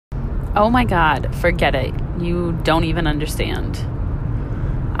Oh my God, forget it. You don't even understand.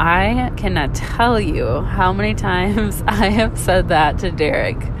 I cannot tell you how many times I have said that to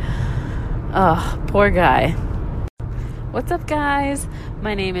Derek. Oh, poor guy. What's up, guys?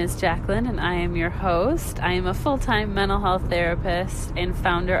 My name is Jacqueline, and I am your host. I am a full-time mental health therapist and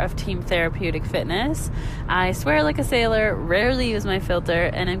founder of Team Therapeutic Fitness. I swear like a sailor, rarely use my filter,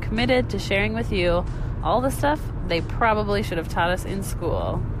 and am committed to sharing with you all the stuff they probably should have taught us in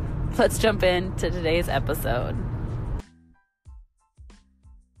school. Let's jump into today's episode.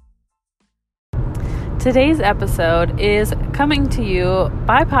 Today's episode is coming to you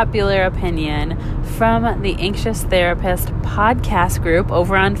by popular opinion from the Anxious Therapist podcast group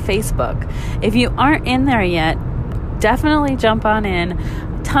over on Facebook. If you aren't in there yet, definitely jump on in.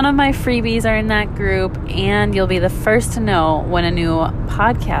 A ton of my freebies are in that group, and you'll be the first to know when a new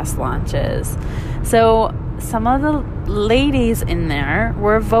podcast launches. So some of the ladies in there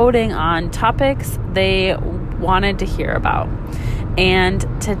were voting on topics they wanted to hear about. And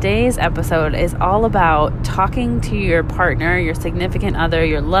today's episode is all about talking to your partner, your significant other,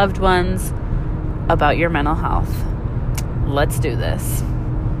 your loved ones about your mental health. Let's do this.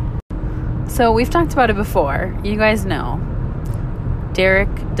 So we've talked about it before. You guys know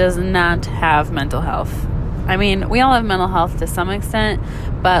Derek does not have mental health. I mean, we all have mental health to some extent,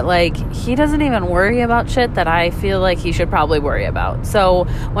 but he doesn't even worry about shit that I feel like he should probably worry about. So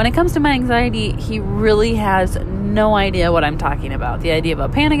when it comes to my anxiety, he really has no idea what I'm talking about. The idea of a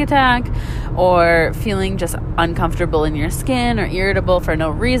panic attack or feeling just uncomfortable in your skin or irritable for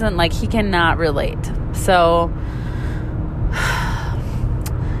no reason, he cannot relate. So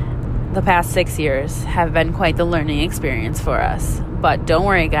the past 6 years have been quite the learning experience for us. But don't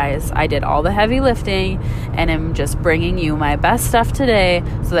worry, guys. I did all the heavy lifting and am just bringing you my best stuff today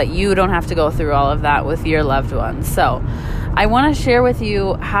so that you don't have to go through all of that with your loved ones. So I want to share with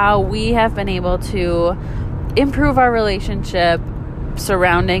you how we have been able to improve our relationship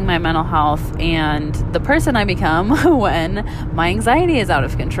surrounding my mental health and the person I become when my anxiety is out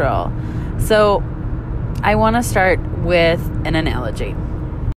of control. So I want to start with an analogy.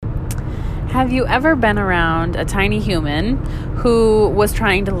 Have you ever been around a tiny human who was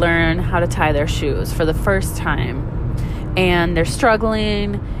trying to learn how to tie their shoes for the first time, and they're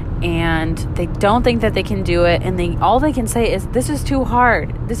struggling and they don't think that they can do it, and all they can say is, "This is too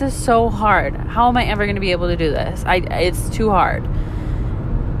hard. This is so hard. How am I ever going to be able to do this? It's too hard."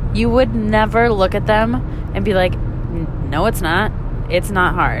 You would never look at them and be like, "No, it's not. It's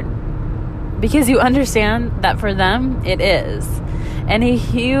not hard." Because you understand that for them, it is. And a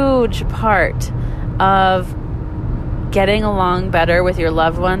huge part of getting along better with your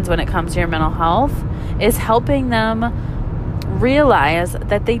loved ones when it comes to your mental health is helping them realize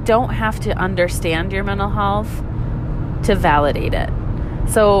that they don't have to understand your mental health to validate it.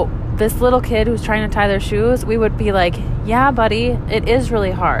 So this little kid who's trying to tie their shoes, we would be like, "Yeah, buddy, it is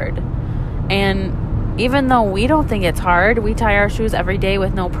really hard." And even though we don't think it's hard, we tie our shoes every day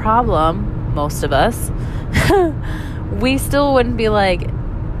with no problem, most of us, we still wouldn't be like,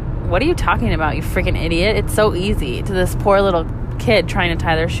 "What are you talking about, you freaking idiot? It's so easy," to this poor little kid trying to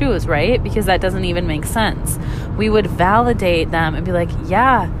tie their shoes, right? Because that doesn't even make sense. We would validate them and be like,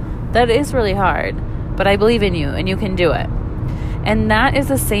 "Yeah, that is really hard, but I believe in you and you can do it." And that is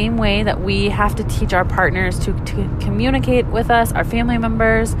the same way that we have to teach our partners to communicate with us, our family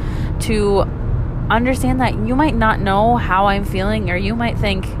members, to understand that you might not know how I'm feeling, or you might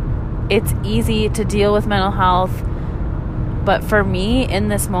think it's easy to deal with mental health, but for me, in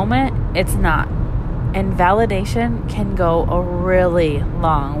this moment, it's not. And validation can go a really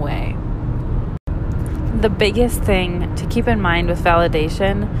long way. The biggest thing to keep in mind with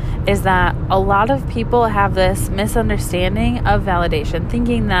validation is that a lot of people have this misunderstanding of validation,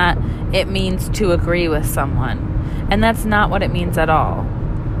 thinking that it means to agree with someone. And that's not what it means at all.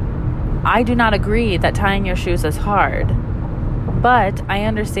 I do not agree that tying your shoes is hard. But I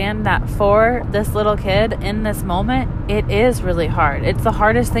understand that for this little kid in this moment, it is really hard. It's the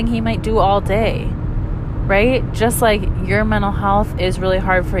hardest thing he might do all day, right? Just like your mental health is really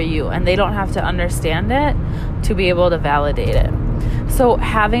hard for you, and they don't have to understand it to be able to validate it. So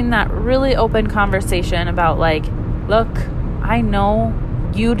having that really open conversation about "Look, I know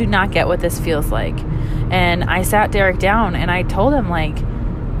you do not get what this feels like." And I sat Derek down and I told him,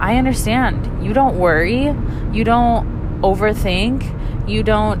 "I understand. You don't worry. You don't overthink. You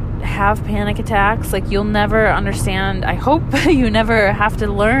don't have panic attacks. You'll never understand. I hope you never have to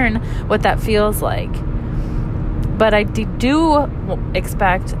learn what that feels like. But I do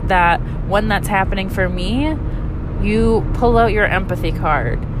expect that when that's happening for me, you pull out your empathy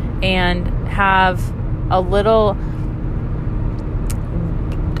card and have a little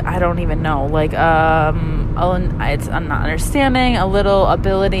I don't even know, like, it's I'm not understanding, a little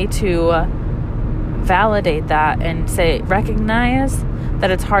ability to validate that and recognize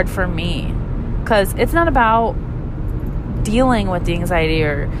that it's hard for me, because it's not about dealing with the anxiety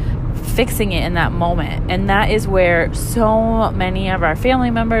or fixing it in that moment. And that is where so many of our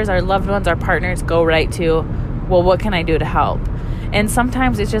family members, our loved ones, our partners go right to, well, what can I do to help? And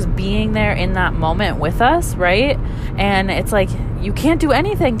sometimes it's just being there in that moment with us, right? And it's like, you can't do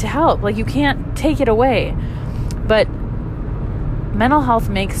anything to help. Like, you can't take it away. But mental health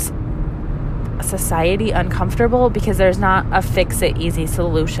makes society uncomfortable because there's not a fix-it easy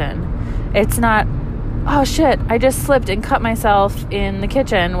solution. It's not, oh shit, I just slipped and cut myself in the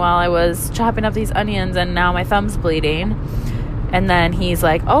kitchen while I was chopping up these onions and now my thumb's bleeding. And then he's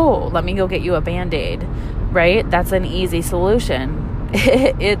like, oh, let me go get you a Band-Aid, right? That's an easy solution.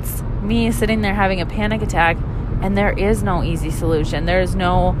 It's me sitting there having a panic attack, and there is no easy solution. There's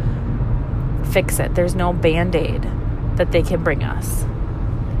no fix-it. There's no Band-Aid that they can bring us.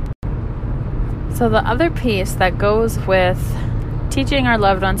 So the other piece that goes with teaching our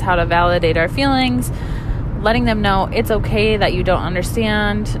loved ones how to validate our feelings, letting them know it's okay that you don't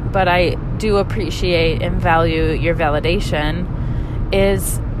understand, but I do appreciate and value your validation,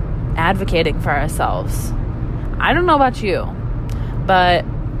 is advocating for ourselves. I don't know about you, but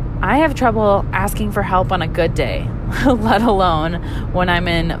I have trouble asking for help on a good day, let alone when I'm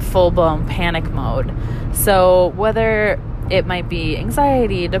in full-blown panic mode. So whether it might be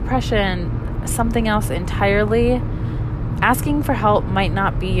anxiety, depression, something else entirely, asking for help might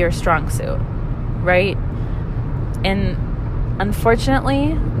not be your strong suit, right? And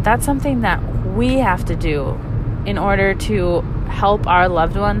unfortunately, that's something that we have to do in order to help our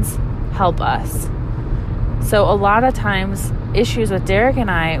loved ones help us. So a lot of times, issues with Derek and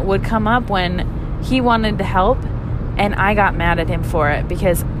I would come up when he wanted to help and I got mad at him for it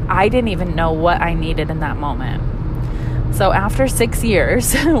because I didn't even know what I needed in that moment. So after 6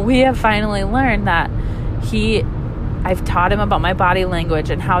 years, we have finally learned that I've taught him about my body language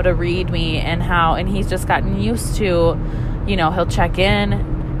and how to read me and he's just gotten used to, he'll check in,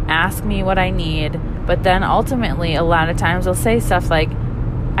 ask me what I need, but then ultimately a lot of times he'll say stuff like,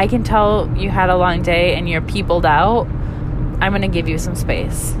 I can tell you had a long day and you're peopled out. I'm going to give you some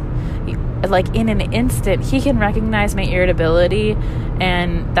space. Like in an instant, he can recognize my irritability,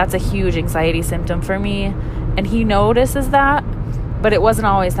 and that's a huge anxiety symptom for me. And he notices that, but it wasn't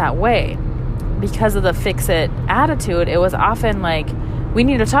always that way. Because of the fix-it attitude, it was often like, we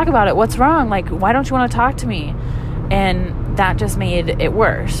need to talk about it. What's wrong? Like, why don't you want to talk to me? And that just made it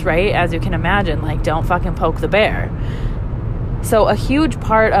worse, right? As you can imagine, like, don't fucking poke the bear. So a huge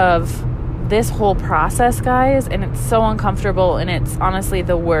part of this whole process, guys, and it's so uncomfortable and it's honestly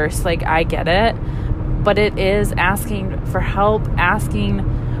the worst, like, I get it, but it is asking for help,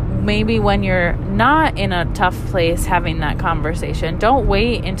 asking maybe when you're not in a tough place, having that conversation. Don't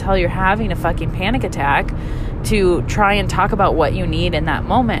wait until you're having a fucking panic attack to try and talk about what you need in that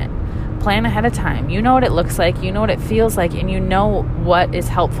moment. Plan ahead of time. You know what it looks like, you know what it feels like, and you know what is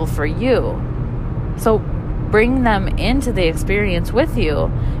helpful for you. So bring them into the experience with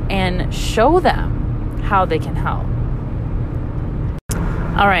you and show them how they can help.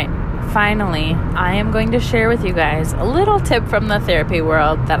 All right, finally, I am going to share with you guys a little tip from the therapy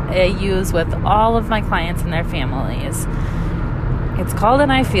world that I use with all of my clients and their families. It's called an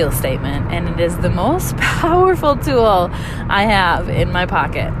I feel statement, and it is the most powerful tool I have in my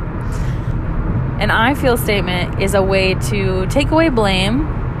pocket. An I feel statement is a way to take away blame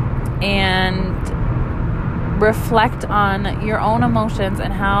and reflect on your own emotions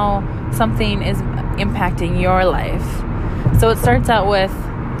and how something is impacting your life. So it starts out with,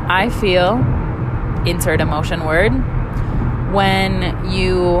 I feel, insert emotion word, when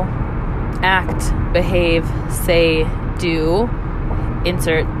you act, behave, say, do,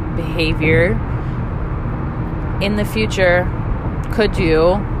 insert behavior. In the future, could you,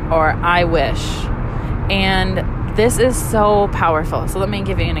 or I wish. And this is so powerful. So let me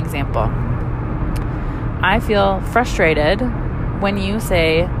give you an example. I feel frustrated when you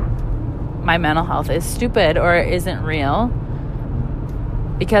say my mental health is stupid or isn't real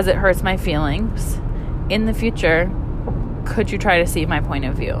because it hurts my feelings. In the future, could you try to see my point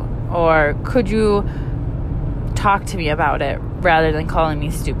of view? Or could you talk to me about it rather than calling me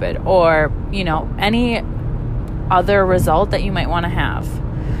stupid? Or, any other result that you might want to have.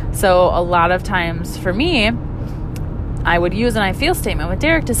 So a lot of times for me, I would use an I feel statement with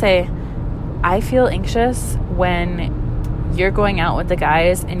Derek to say, I feel anxious when you're going out with the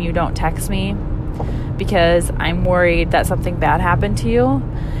guys and you don't text me because I'm worried that something bad happened to you.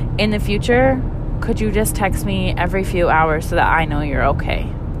 In the future, could you just text me every few hours so that I know you're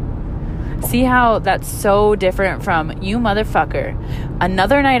okay? See how that's so different from, you motherfucker,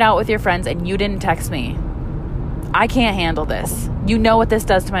 another night out with your friends and you didn't text me. I can't handle this. You know what this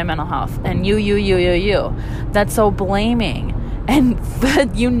does to my mental health. And you. That's so blaming. And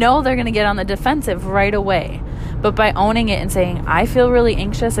you know they're going to get on the defensive right away. But by owning it and saying, I feel really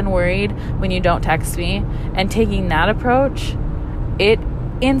anxious and worried when you don't text me, and taking that approach, it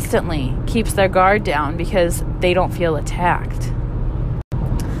instantly keeps their guard down because they don't feel attacked.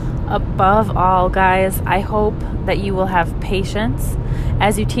 Above all, guys, I hope that you will have patience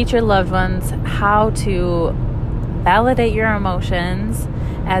as you teach your loved ones how to validate your emotions,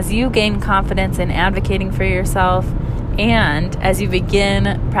 as you gain confidence in advocating for yourself, and as you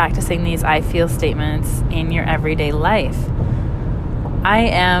begin practicing these I feel statements in your everyday life. I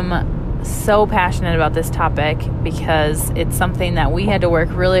am so passionate about this topic because it's something that we had to work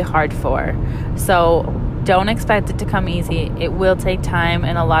really hard for. So don't expect it to come easy. It will take time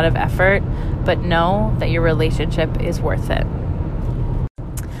and a lot of effort, but know that your relationship is worth it.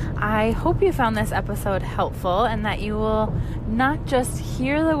 I hope you found this episode helpful and that you will not just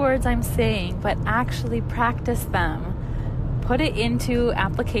hear the words I'm saying, but actually practice them. Put it into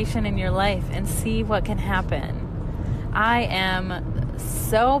application in your life and see what can happen. I am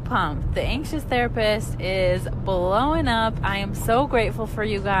so pumped. The Anxious Therapist is blowing up. I am so grateful for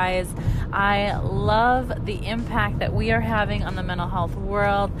you guys. I love the impact that we are having on the mental health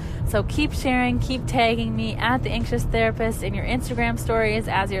world. So keep sharing, keep tagging me at The Anxious Therapist in your Instagram stories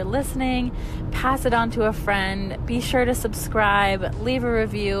as you're listening. Pass it on to a friend. Be sure to subscribe, leave a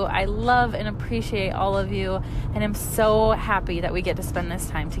review. I love and appreciate all of you, and I'm so happy that we get to spend this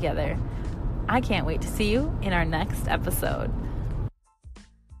time together. I can't wait to see you in our next episode.